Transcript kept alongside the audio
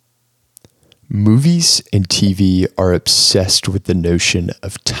Movies and TV are obsessed with the notion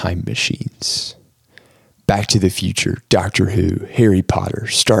of time machines. Back to the Future, Doctor Who, Harry Potter,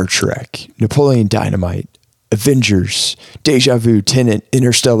 Star Trek, Napoleon Dynamite, Avengers, Deja Vu, Tenet,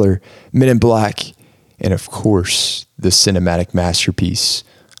 Interstellar, Men in Black, and of course, the cinematic masterpiece,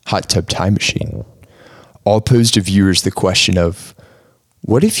 Hot Tub Time Machine, all pose to viewers the question of,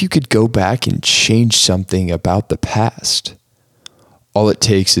 what if you could go back and change something about the past? All it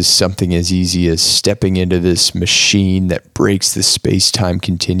takes is something as easy as stepping into this machine that breaks the space-time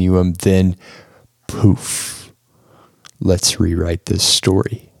continuum, then poof, let's rewrite this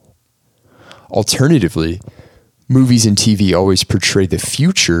story. Alternatively, movies and TV always portray the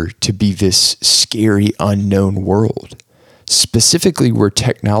future to be this scary, unknown world, specifically where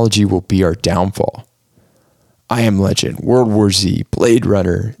technology will be our downfall. I Am Legend, World War Z, Blade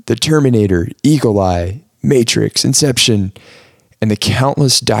Runner, The Terminator, Eagle Eye, Matrix, Inception, and the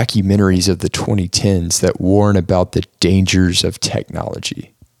countless documentaries of the 2010s that warn about the dangers of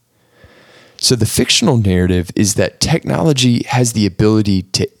technology. So the fictional narrative is that technology has the ability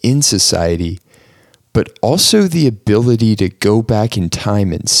to end society, but also the ability to go back in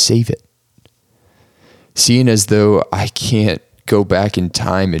time and save it. Seeing as though I can't go back in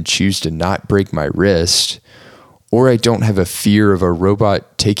time and choose to not break my wrist, or I don't have a fear of a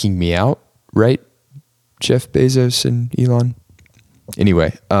robot taking me out, right, Jeff Bezos and Elon?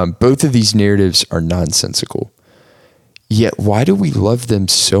 Anyway, both of these narratives are nonsensical. Yet why do we love them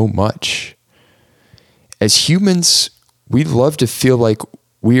so much? As humans, we love to feel like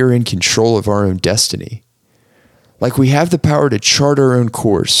we are in control of our own destiny. Like we have the power to chart our own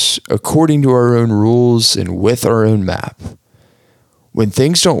course, according to our own rules and with our own map. When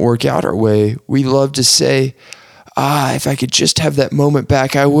things don't work out our way, we love to say, if I could just have that moment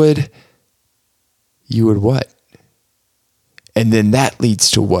back, I would. You would what? And then that leads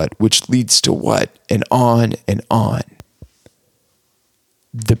to what, which leads to what, and on and on.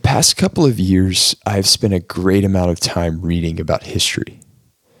 The past couple of years, I've spent a great amount of time reading about history.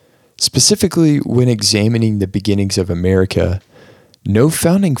 Specifically, when examining the beginnings of America, no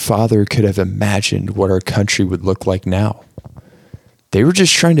founding father could have imagined what our country would look like now. They were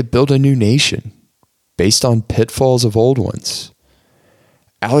just trying to build a new nation based on pitfalls of old ones.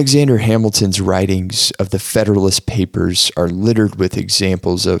 Alexander Hamilton's writings of the Federalist Papers are littered with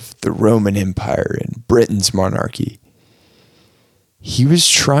examples of the Roman Empire and Britain's monarchy. He was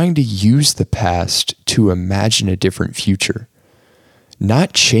trying to use the past to imagine a different future,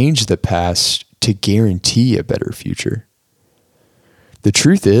 not change the past to guarantee a better future. The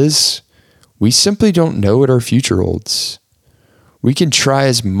truth is, we simply don't know what our future holds. We can try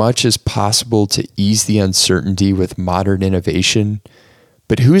as much as possible to ease the uncertainty with modern innovation,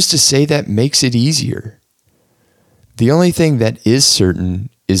 but who is to say that makes it easier? The only thing that is certain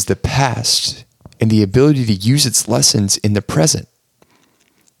is the past and the ability to use its lessons in the present.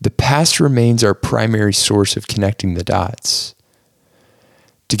 The past remains our primary source of connecting the dots.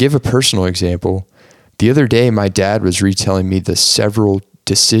 To give a personal example, the other day my dad was retelling me the several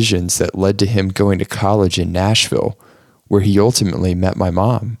decisions that led to him going to college in Nashville, where he ultimately met my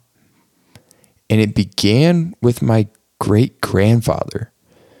mom. And it began with my great-grandfather.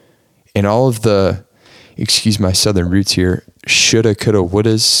 And all of the, excuse my southern roots here, shoulda, coulda,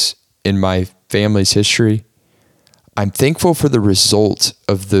 wouldas in my family's history, I'm thankful for the result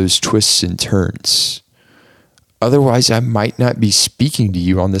of those twists and turns. Otherwise, I might not be speaking to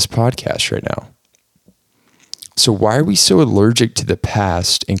you on this podcast right now. So why are we so allergic to the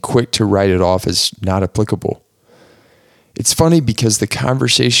past and quick to write it off as not applicable? It's funny because the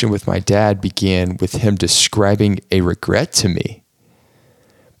conversation with my dad began with him describing a regret to me.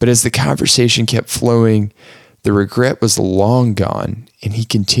 But as the conversation kept flowing, the regret was long gone, and he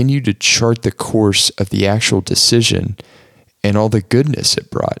continued to chart the course of the actual decision and all the goodness it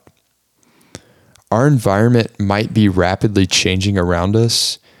brought. Our environment might be rapidly changing around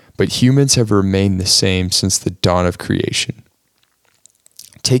us, but humans have remained the same since the dawn of creation.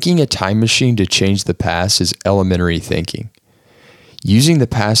 Taking a time machine to change the past is elementary thinking. Using the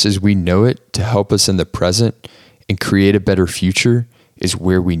past as we know it to help us in the present and create a better future is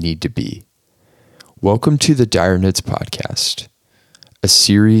where we need to be. Welcome to the DyerNotes podcast, a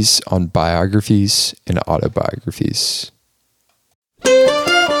series on biographies and autobiographies.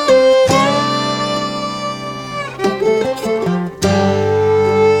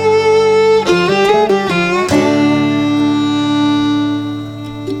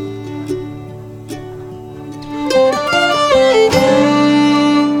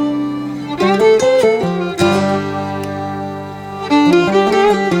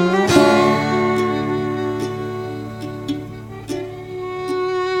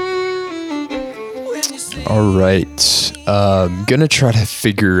 All right. Gonna try to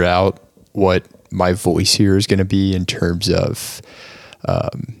figure out what my voice here is gonna be in terms of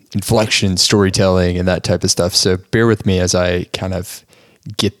inflection, storytelling, and that type of stuff. So bear with me as I kind of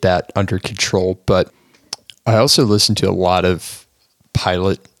get that under control. But I also listen to a lot of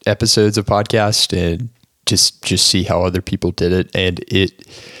pilot episodes of podcasts and just see how other people did it. And it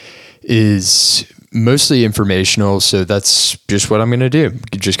is mostly informational. So that's just what I'm going to do.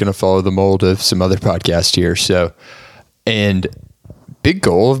 Just going to follow the mold of some other podcasts here. So, and big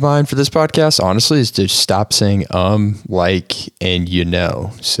goal of mine for this podcast, honestly, is to stop saying, like, and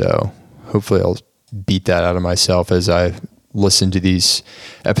so hopefully I'll beat that out of myself as I listen to these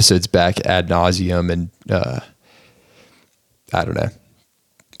episodes back ad nauseum and, I don't know,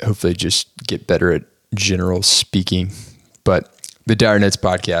 hopefully just get better at general speaking. But the DyerNotes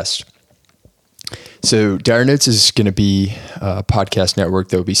podcast. So DyerNotes is going to be a podcast network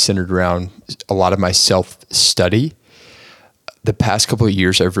that will be centered around a lot of my self-study. The past couple of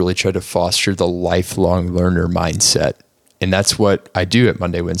years, I've really tried to foster the lifelong learner mindset. And that's what I do at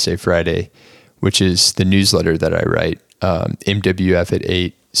Monday, Wednesday, Friday, which is the newsletter that I write, MWF at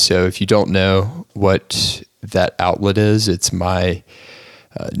 8. So if you don't know what that outlet is, it's my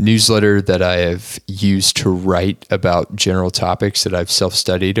newsletter that I have used to write about general topics that I've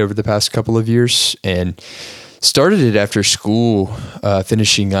self-studied over the past couple of years, and started it after school,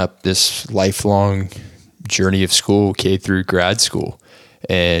 finishing up this lifelong journey of school, K through grad school,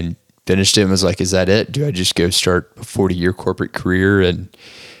 and finished it and was like, is that it? Do I just go start a 40-year corporate career and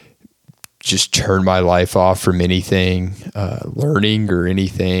just turn my life off from anything learning or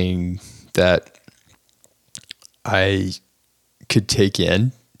anything that I could take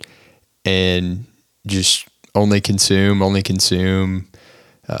in and just only consume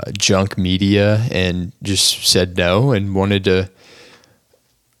junk media, and just said no and wanted to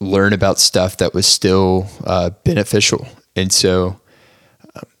learn about stuff that was still beneficial. And so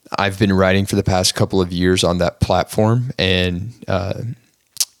I've been writing for the past couple of years on that platform, and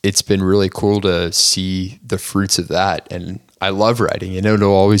it's been really cool to see the fruits of that. And I love writing, and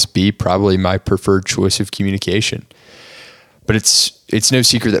it'll always be probably my preferred choice of communication. But it's no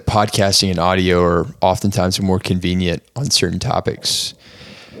secret that podcasting and audio are oftentimes more convenient on certain topics.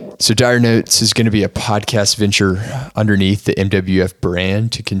 So DyerNotes is going to be a podcast venture underneath the MWF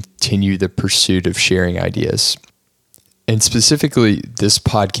brand to continue the pursuit of sharing ideas. And specifically, this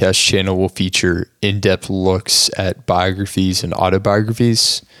podcast channel will feature in-depth looks at biographies and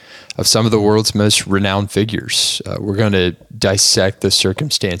autobiographies of some of the world's most renowned figures. We're going to dissect the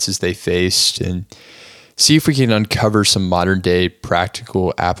circumstances they faced and see if we can uncover some modern day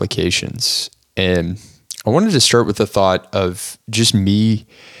practical applications. And I wanted to start with the thought of just me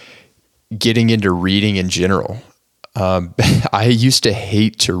getting into reading in general. I used to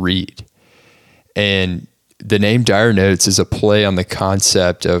hate to read, and the name DyerNotes is a play on the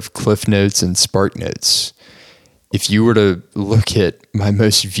concept of Cliff Notes and Spark Notes. If you were to look at my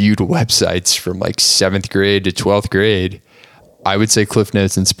most viewed websites from like 7th grade to 12th grade, I would say Cliff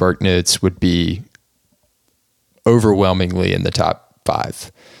Notes and Spark Notes would be overwhelmingly in the top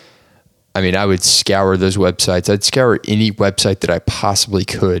 5. I mean, I would scour those websites. I'd scour any website that I possibly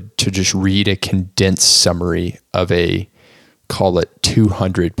could to just read a condensed summary of a, call it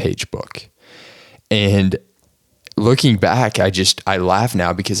 200-page book. And looking back, I laugh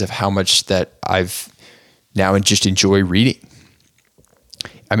now because of how much that I've now just enjoy reading.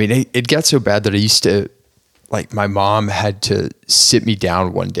 I mean, it got so bad that I used to, like, my mom had to sit me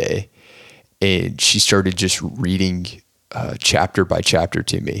down one day and she started just reading chapter by chapter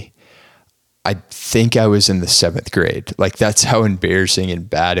to me. I think I was in the 7th grade. Like, that's how embarrassing and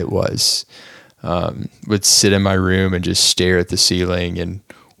bad it was. Would sit in my room and just stare at the ceiling and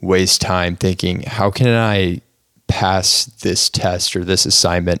waste time thinking, how can I pass this test or this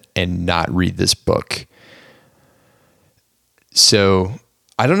assignment and not read this book? So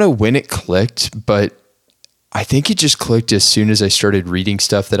I don't know when it clicked, but I think it just clicked as soon as I started reading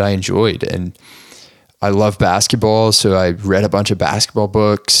stuff that I enjoyed. And I love basketball, so I read a bunch of basketball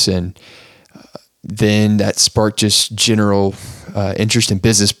books, and then that sparked just general interest in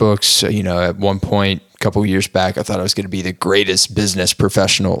business books. So, at one point, a couple of years back, I thought I was going to be the greatest business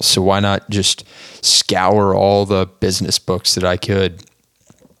professional. So why not just scour all the business books that I could?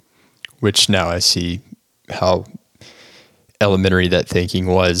 Which now I see how elementary that thinking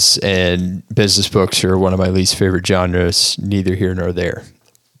was, and business books are one of my least favorite genres, neither here nor there.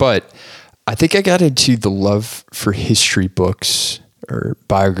 But I think I got into the love for history books or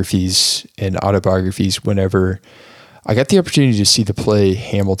biographies and autobiographies whenever I got the opportunity to see the play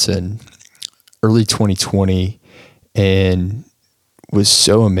Hamilton early 2020, and was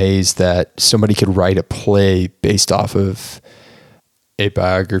so amazed that somebody could write a play based off of a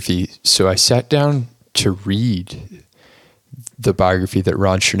biography. So I sat down to read the biography that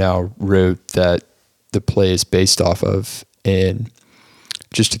Ron Chernow wrote that the play is based off of, and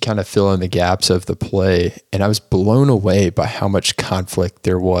just to kind of fill in the gaps of the play. And I was blown away by how much conflict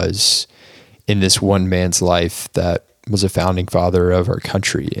there was in this one man's life that was a founding father of our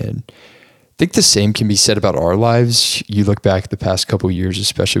country. And I think the same can be said about our lives. You look back the past couple of years,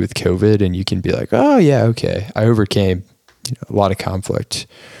 especially with COVID, and you can be like, oh yeah, okay, I overcame a lot of conflict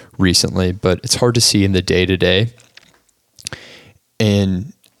recently, but it's hard to see in the day to day.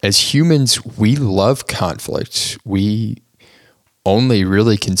 And as humans, we love conflict. We only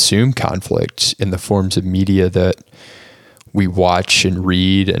really consume conflict in the forms of media that we watch and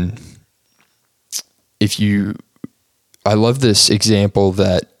read. And I love this example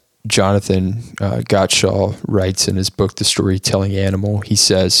that Jonathan Gottschall writes in his book, The Storytelling Animal. He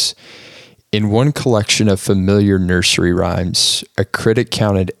says, in one collection of familiar nursery rhymes, a critic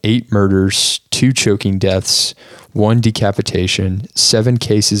counted 8 murders, 2 choking deaths, 1 decapitation, 7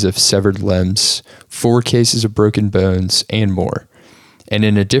 cases of severed limbs, 4 cases of broken bones, and more. And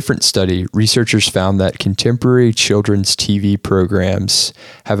in a different study, researchers found that contemporary children's TV programs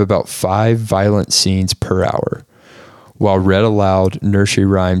have about 5 violent scenes per hour, while read aloud, nursery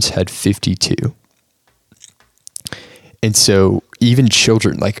rhymes had 52. And so even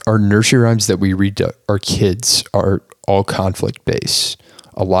children, like our nursery rhymes that we read to our kids, are all conflict based.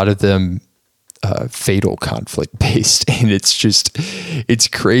 A lot of them fatal conflict based. And it's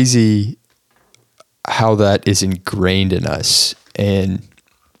crazy how that is ingrained in us. And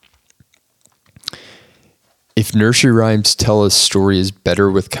if nursery rhymes tell us stories better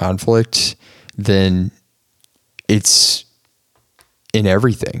with conflict, then it's in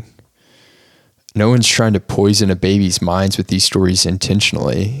everything. No one's trying to poison a baby's minds with these stories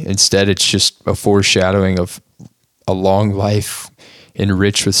intentionally. Instead, it's just a foreshadowing of a long life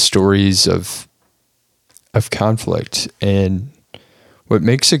enriched with stories of conflict. And what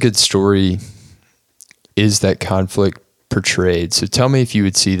makes a good story is that conflict portrayed. So tell me if you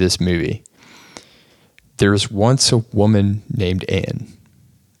would see this movie. There was once a woman named Anne.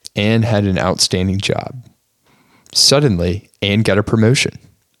 Anne had an outstanding job. Suddenly, Anne got a promotion.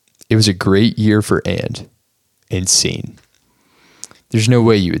 It was a great year for Anne. And scene. There's no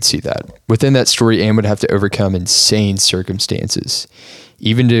way you would see that. Within that story, Anne would have to overcome insane circumstances,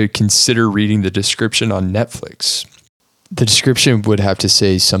 even to consider reading the description on Netflix. The description would have to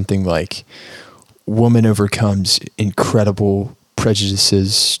say something like, woman overcomes incredible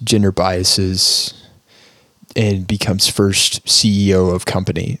prejudices, gender biases, and becomes first CEO of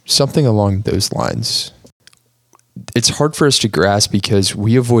company. Something along those lines. It's hard for us to grasp because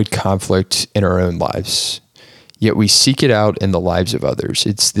we avoid conflict in our own lives, yet we seek it out in the lives of others.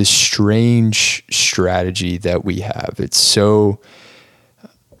 It's this strange strategy that we have. It's so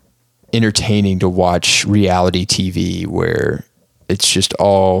entertaining to watch reality TV where it's just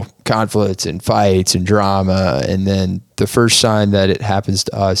all conflicts and fights and drama. And then the first sign that it happens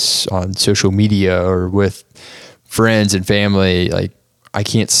to us on social media or with friends and family, like, I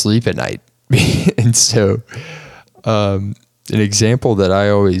can't sleep at night. And so an example that I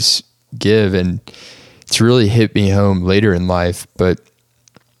always give, and it's really hit me home later in life,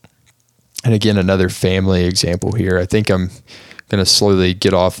 and again, another family example here. I think I'm going to slowly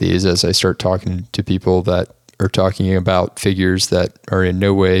get off these as I start talking to people that are talking about figures that are in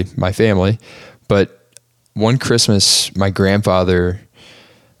no way my family. But one Christmas, my grandfather,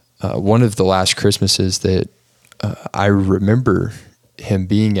 one of the last Christmases that I remember him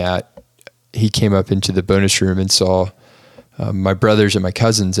being at, he came up into the bonus room and saw my brothers and my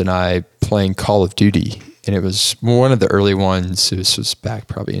cousins and I playing Call of Duty. And it was one of the early ones. This was back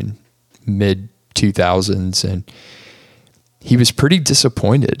probably in mid 2000s. And he was pretty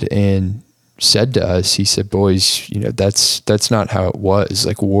disappointed and said to us, he said, boys, that's not how it was.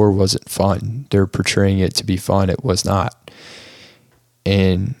 Like, war wasn't fun. They're portraying it to be fun. It was not.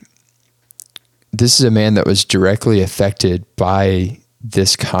 And this is a man that was directly affected by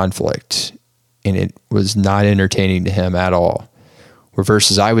this conflict, and it was not entertaining to him at all. Where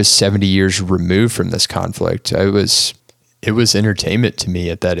versus I was 70 years removed from this conflict. It was entertainment to me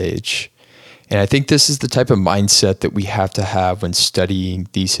at that age. And I think this is the type of mindset that we have to have when studying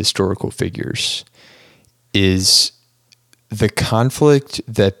these historical figures, is the conflict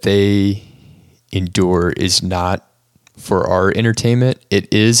that they endure is not for our entertainment.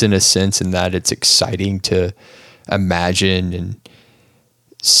 It is in a sense in that it's exciting to imagine and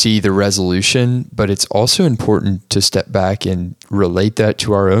see the resolution, but it's also important to step back and relate that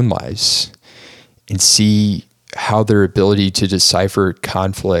to our own lives and see how their ability to decipher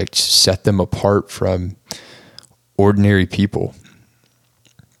conflict set them apart from ordinary people.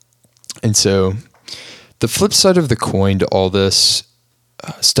 And so the flip side of the coin to all this,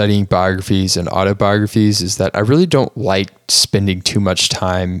 studying biographies and autobiographies, is that I really don't like spending too much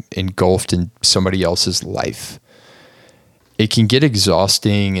time engulfed in somebody else's life. It can get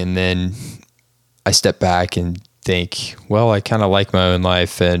exhausting, and then I step back and think, well, I kind of like my own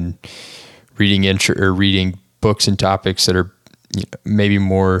life, and reading books and topics that are maybe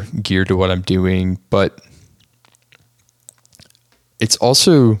more geared to what I'm doing. But it's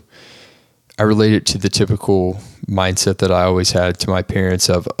also, I relate it to the typical mindset that I always had to my parents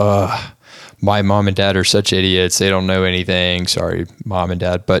of, my mom and dad are such idiots. They don't know anything. Sorry, mom and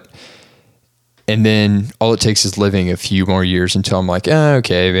dad. And then all it takes is living a few more years until I'm like,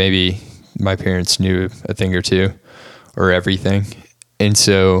 okay, maybe my parents knew a thing or two or everything. And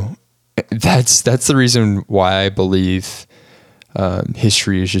so that's the reason why I believe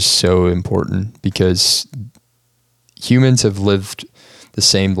history is just so important, because humans have lived the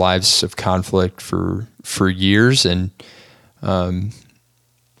same lives of conflict for years. And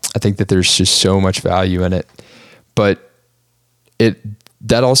I think that there's just so much value in it. But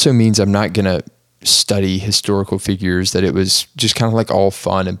that also means I'm not going to study historical figures that it was just kind of like all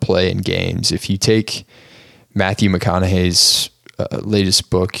fun and play and games. If you take Matthew McConaughey's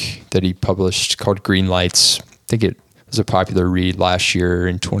latest book that he published called Green Lights, I think it was a popular read last year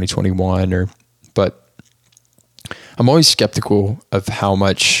in 2021, but I'm always skeptical of how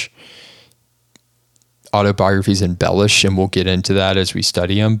much autobiographies embellish, and we'll get into that as we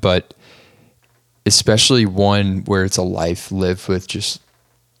study them, but especially one where it's a life lived with just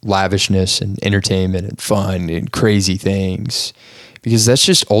lavishness and entertainment and fun and crazy things, because that's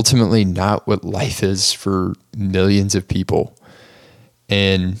just ultimately not what life is for millions of people.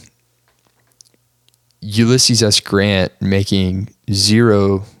 And Ulysses S. Grant making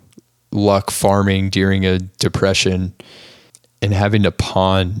zero luck farming during a depression and having to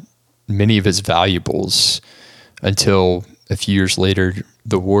pawn many of his valuables until a few years later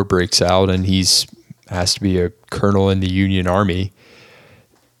the war breaks out and he's has to be a colonel in the Union Army.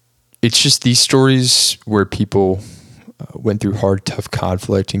 It's just these stories where people went through hard, tough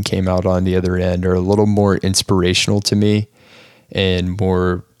conflict and came out on the other end are a little more inspirational to me and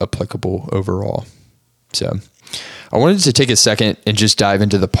more applicable overall. So I wanted to take a second and just dive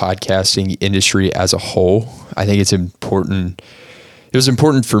into the podcasting industry as a whole. I think it's important. It was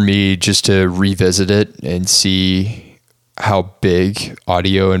important for me just to revisit it and see how big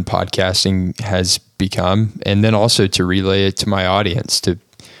audio and podcasting has become, and then also to relay it to my audience to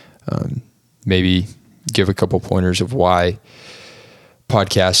maybe give a couple pointers of why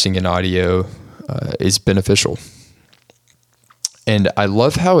podcasting and audio is beneficial. And I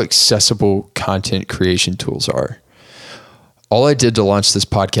love how accessible content creation tools are. All I did to launch this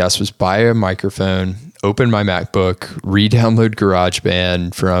podcast was buy a microphone, open my MacBook, re-download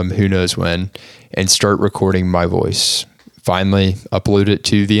GarageBand from who knows when, and start recording my voice. Finally, upload it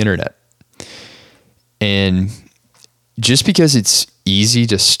to the internet. And just because it's easy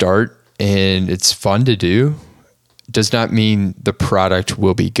to start and it's fun to do does not mean the product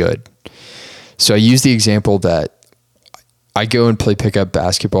will be good. So I use the example that I go and play pickup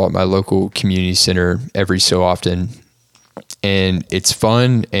basketball at my local community center every so often, and it's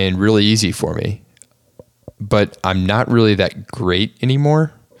fun and really easy for me. But I'm not really that great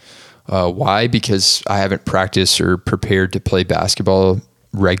anymore. Why? Because I haven't practiced or prepared to play basketball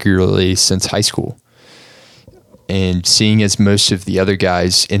regularly since high school. And seeing as most of the other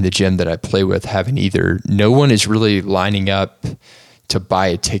guys in the gym that I play with haven't either, no one is really lining up to buy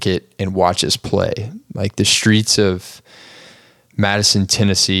a ticket and watch us play. Like the streets of Madison,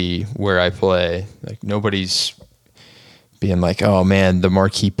 Tennessee, where I play, like nobody's being like, oh man, the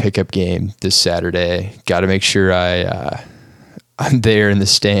marquee pickup game this Saturday. Got to make sure I'm there in the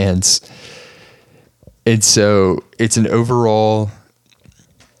stands. And so it's an overall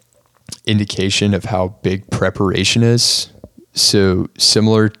indication of how big preparation is. So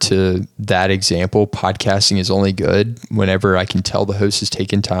similar to that example, podcasting is only good whenever I can tell the host has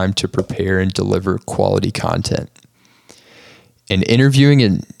taken time to prepare and deliver quality content. And interviewing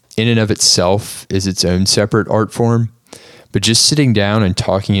in and of itself is its own separate art form. But just sitting down and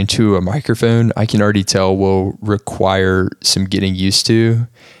talking into a microphone, I can already tell will require some getting used to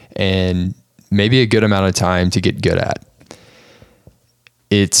and maybe a good amount of time to get good at.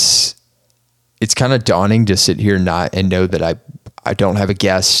 It's kind of daunting to sit here and know that I don't have a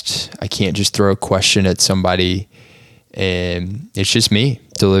guest. I can't just throw a question at somebody and it's just me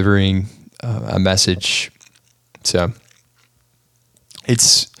delivering a message. So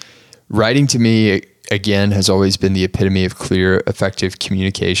it's writing to me again, has always been the epitome of clear, effective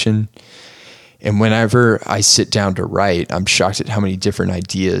communication. And whenever I sit down to write, I'm shocked at how many different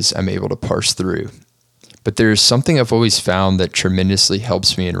ideas I'm able to parse through. But there's something I've always found that tremendously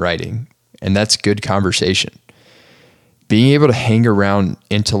helps me in writing, and that's good conversation. Being able to hang around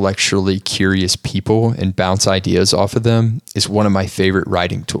intellectually curious people and bounce ideas off of them is one of my favorite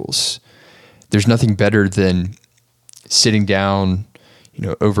writing tools. There's nothing better than sitting down,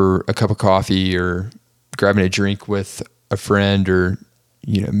 over a cup of coffee or grabbing a drink with a friend, or,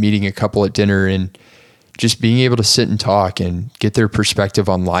 meeting a couple at dinner, and just being able to sit and talk and get their perspective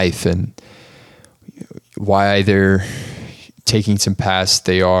on life and why they're taking some paths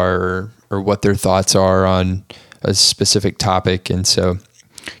they are, or what their thoughts are on a specific topic. And so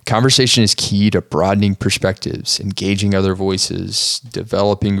conversation is key to broadening perspectives, engaging other voices,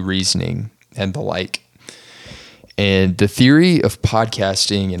 developing reasoning, and the like. And the theory of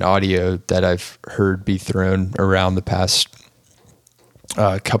podcasting and audio that I've heard be thrown around the past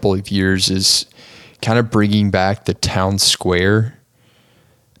couple of years is kind of bringing back the town square.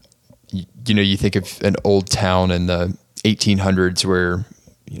 You think of an old town in the 1800s where,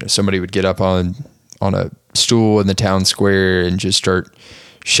 somebody would get up on a stool in the town square and just start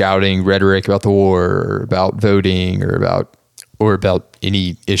shouting rhetoric about the war, or about voting, or about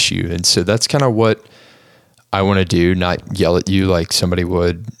any issue. And so that's kind of what I want to do, not yell at you like somebody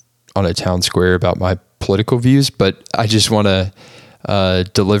would on a town square about my political views, but I just want to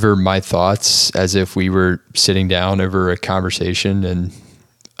deliver my thoughts as if we were sitting down over a conversation and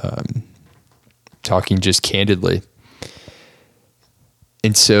talking just candidly.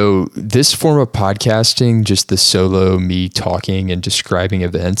 And so this form of podcasting, just the solo me talking and describing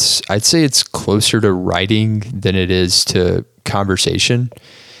events, I'd say it's closer to writing than it is to conversation,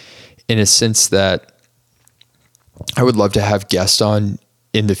 in a sense that I would love to have guests on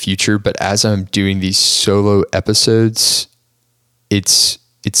in the future, but as I'm doing these solo episodes, it's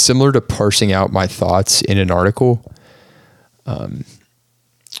similar to parsing out my thoughts in an article.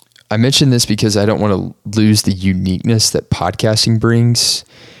 I mention this because I don't want to lose the uniqueness that podcasting brings,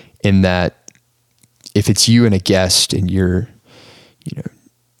 in that if it's you and a guest and you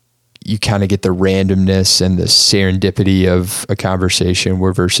kind of get the randomness and the serendipity of a conversation,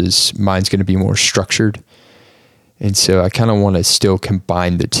 where versus mine's going to be more structured. And so I kind of want to still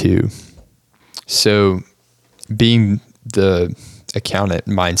combine the two. So being the accountant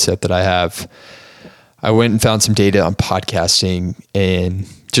mindset that I have, I went and found some data on podcasting and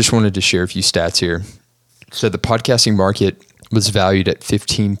just wanted to share a few stats here. So the podcasting market was valued at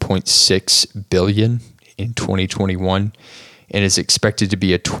 $15.6 billion in 2021 and is expected to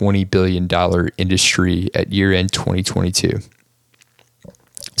be a $20 billion industry at year-end 2022.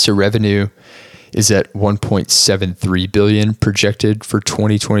 So revenue is at $1.73 billion projected for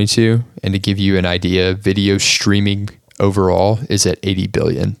 2022. And to give you an idea, video streaming overall is at $80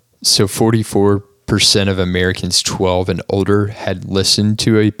 billion. So 44% of Americans 12 and older had listened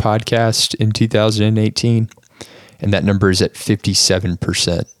to a podcast in 2018, and that number is at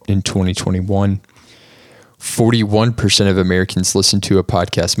 57% in 2021. 41% of Americans listen to a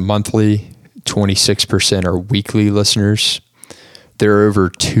podcast monthly, 26% are weekly listeners. There are over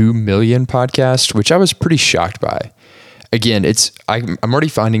 2 million podcasts, which I was pretty shocked by. Again, I'm already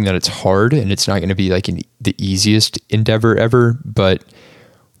finding that it's hard, and it's not going to be like the easiest endeavor ever, but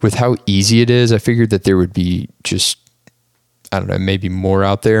with how easy it is, I figured that there would be just, I don't know, maybe more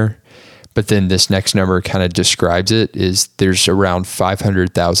out there. But then this next number kind of describes it, is there's around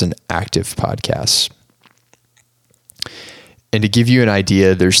 500,000 active podcasts. And to give you an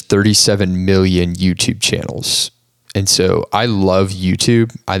idea, there's 37 million YouTube channels. And so I love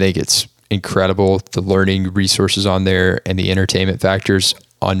YouTube. I think it's incredible. The learning resources on there and the entertainment factors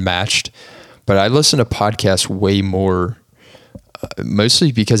unmatched. But I listen to podcasts way more,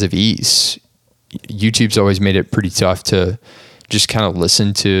 mostly because of ease. YouTube's always made it pretty tough to just kind of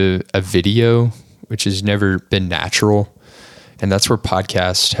listen to a video, which has never been natural. And that's where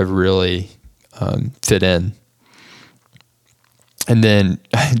podcasts have really fit in. And then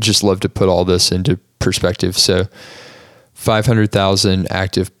I just love to put all this into perspective. So 500,000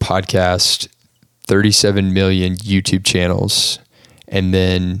 active podcasts, 37 million YouTube channels. And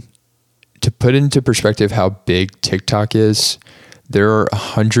then to put into perspective how big TikTok is, there are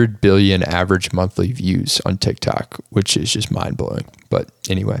 100 billion average monthly views on TikTok, which is just mind blowing. But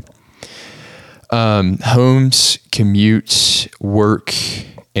anyway, homes, commutes, work,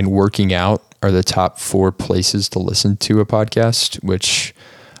 and working out are the top 4 places to listen to a podcast, which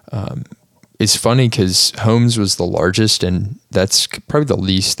is funny because homes was the largest, and that's probably the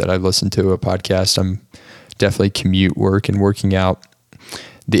least that I listen to a podcast. I'm definitely commute, work, and working out.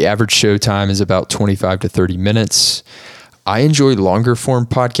 The average show time is about 25 to 30 minutes. I enjoy longer form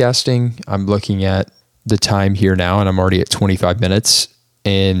podcasting. I'm looking at the time here now, and I'm already at 25 minutes.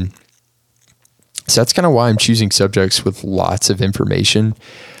 And so that's kind of why I'm choosing subjects with lots of information.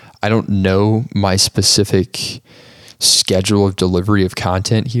 I don't know my specific schedule of delivery of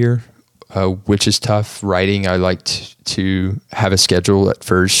content here, which is tough. Writing, I liked to have a schedule at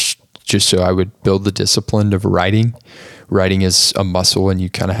first just so I would build the discipline of writing. Writing is a muscle, and you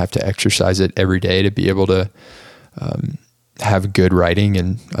kind of have to exercise it every day to be able to have good writing,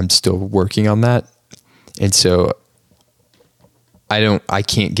 and I'm still working on that. And so I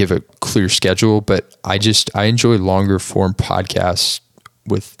can't give a clear schedule, but I enjoy longer form podcasts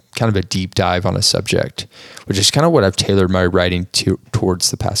with kind of a deep dive on a subject, which is kind of what I've tailored my writing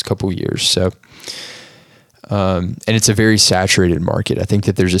towards the past couple of years. So, and it's a very saturated market. I think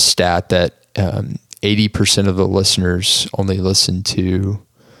that there's a stat that 80% of the listeners only listen to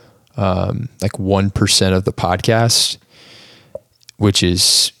like 1% of the podcast, which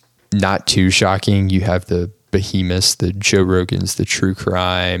is not too shocking. You have the behemoths, the Joe Rogans, the True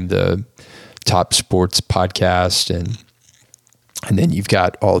Crime, the Top Sports podcast, and then you've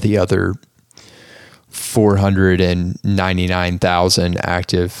got all the other 499,000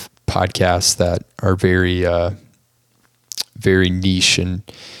 active podcasts that are very, very niche and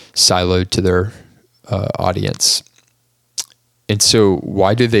siloed to their audience. And so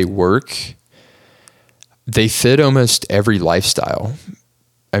why do they work? They fit almost every lifestyle.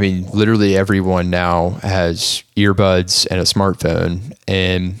 I mean, literally everyone now has earbuds and a smartphone,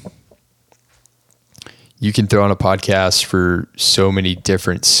 and you can throw on a podcast for so many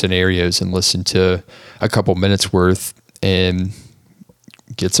different scenarios and listen to a couple minutes worth and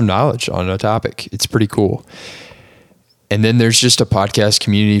get some knowledge on a topic. It's pretty cool. And then there's just a podcast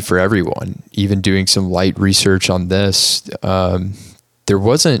community for everyone. Even doing some light research on this, there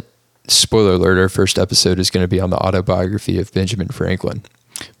wasn't, spoiler alert, our first episode is going to be on the autobiography of Benjamin Franklin.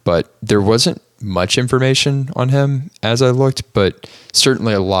 But there wasn't much information on him as I looked, but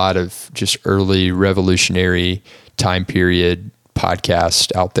certainly a lot of just early revolutionary time period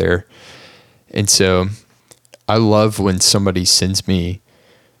podcast out there. And so I love when somebody sends me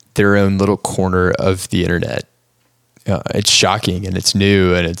their own little corner of the internet. It's shocking and it's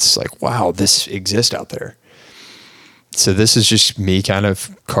new and it's like, wow, this exists out there. So this is just me kind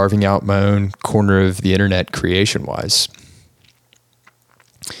of carving out my own corner of the internet creation wise.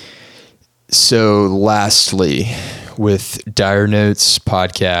 So lastly, with DyerNotes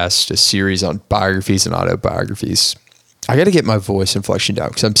podcast, a series on biographies and autobiographies, I got to get my voice inflection down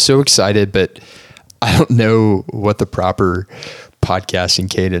because I'm so excited, but I don't know what the proper podcasting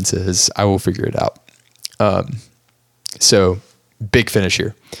cadence is. I will figure it out. So big finish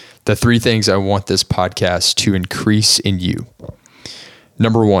here. The 3 things I want this podcast to increase in you.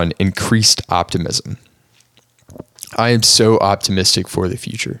 Number 1, increased optimism. I am so optimistic for the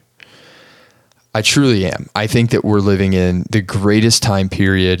future. I truly am. I think that we're living in the greatest time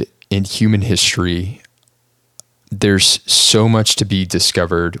period in human history. There's so much to be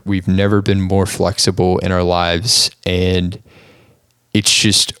discovered. We've never been more flexible in our lives, and it's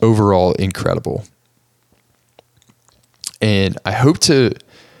just overall incredible. And I hope to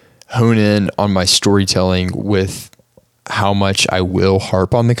hone in on my storytelling with how much I will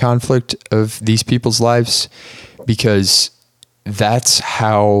harp on the conflict of these people's lives, because that's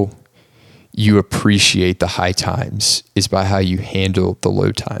how you appreciate the high times, is by how you handle the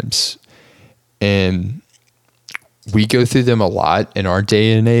low times. And we go through them a lot in our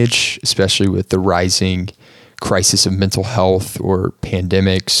day and age, especially with the rising crisis of mental health or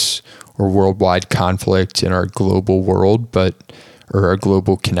pandemics or worldwide conflict in our global world, or our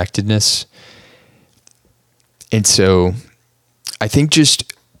global connectedness. And so I think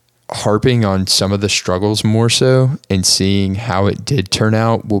just harping on some of the struggles more so and seeing how it did turn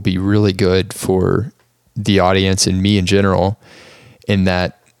out will be really good for the audience and me in general, in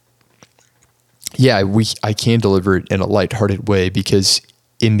that, yeah, I can deliver it in a lighthearted way, because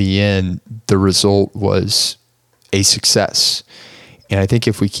in the end, the result was a success. And I think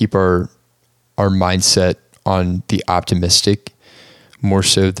if we keep our mindset on the optimistic more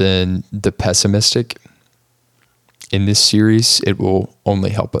so than the pessimistic in this series, it will only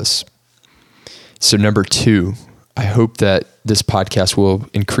help us. So number 2, I hope that this podcast will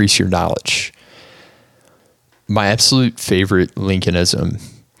increase your knowledge. My absolute favorite Lincolnism,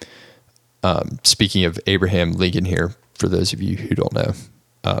 speaking of Abraham Lincoln here, for those of you who don't know,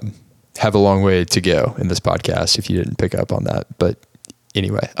 have a long way to go in this podcast if you didn't pick up on that. But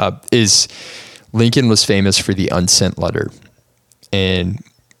anyway, is Lincoln was famous for the unsent letter. And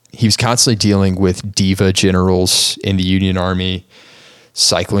he was constantly dealing with diva generals in the Union Army,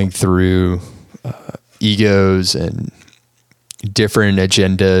 cycling through egos and different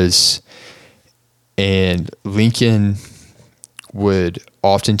agendas. And Lincoln would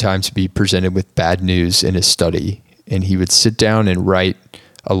oftentimes be presented with bad news in his study, and he would sit down and write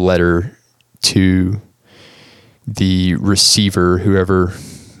a letter to the receiver, whoever,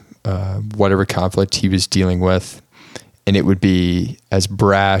 whatever conflict he was dealing with. And it would be as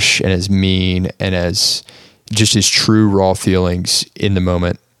brash and as mean and as just his true raw feelings in the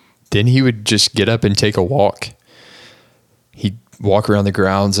moment. Then he would just get up and take a walk. He'd walk around the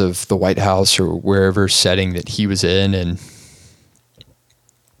grounds of the White House or wherever setting that he was in, and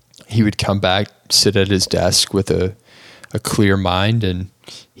he would come back, sit at his desk with a clear mind, and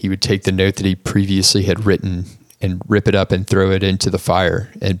he would take the note that he previously had written and rip it up and throw it into the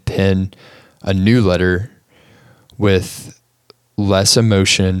fire and pen a new letter with less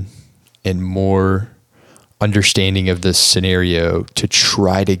emotion and more understanding of the scenario to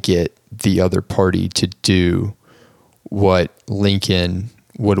try to get the other party to do what Lincoln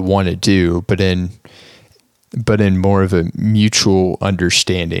would want to do, but in more of a mutual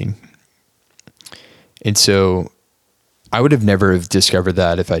understanding. And so I would have never have discovered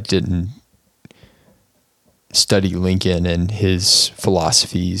that if I didn't study Lincoln and his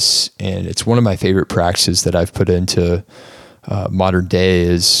philosophies. And it's one of my favorite practices that I've put into modern day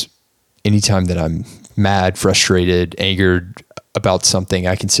is anytime that I'm mad, frustrated, angered about something,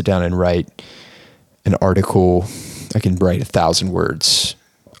 I can sit down and write an article. I can write 1,000 words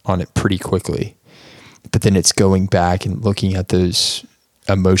on it pretty quickly. But then it's going back and looking at those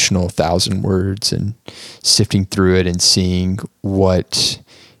emotional 1,000 words and sifting through it and seeing what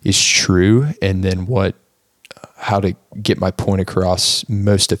is true and then how to get my point across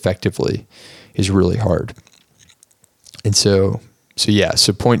most effectively is really hard. And so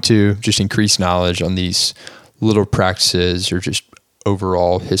point two, just increase knowledge on these little practices or just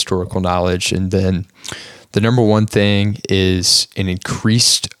overall historical knowledge. And then the number one thing is an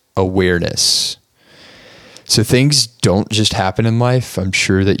increased awareness. So things don't just happen in life. I'm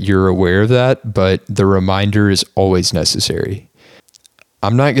sure that you're aware of that, but the reminder is always necessary.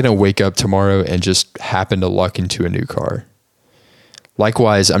 I'm not going to wake up tomorrow and just happen to luck into a new car.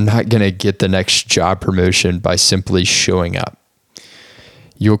 Likewise, I'm not going to get the next job promotion by simply showing up.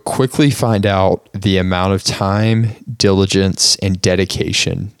 You'll quickly find out the amount of time, diligence, and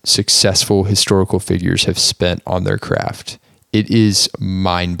dedication successful historical figures have spent on their craft. It is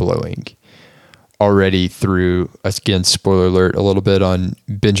mind-blowing. Already through, again, spoiler alert, a little bit on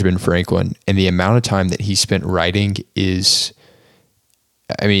Benjamin Franklin, and the amount of time that he spent writing it is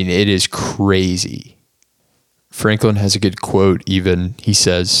crazy. Franklin has a good quote even. He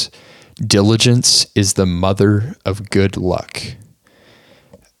says, "Diligence is the mother of good luck."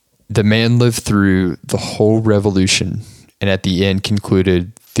 The man lived through the whole revolution and at the end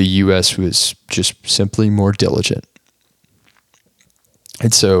concluded the U.S. was just simply more diligent.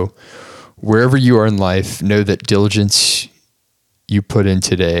 And so wherever you are in life, know that diligence you put in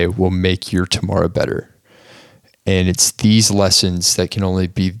today will make your tomorrow better. And it's these lessons that can only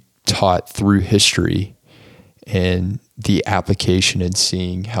be taught through history and the application and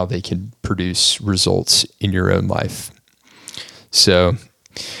seeing how they can produce results in your own life. So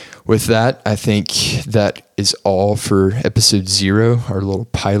with that, I think that is all for episode 0, our little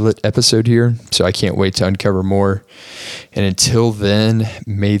pilot episode here. So I can't wait to uncover more. And until then,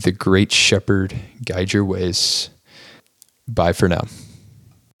 may the great shepherd guide your ways. Bye for now.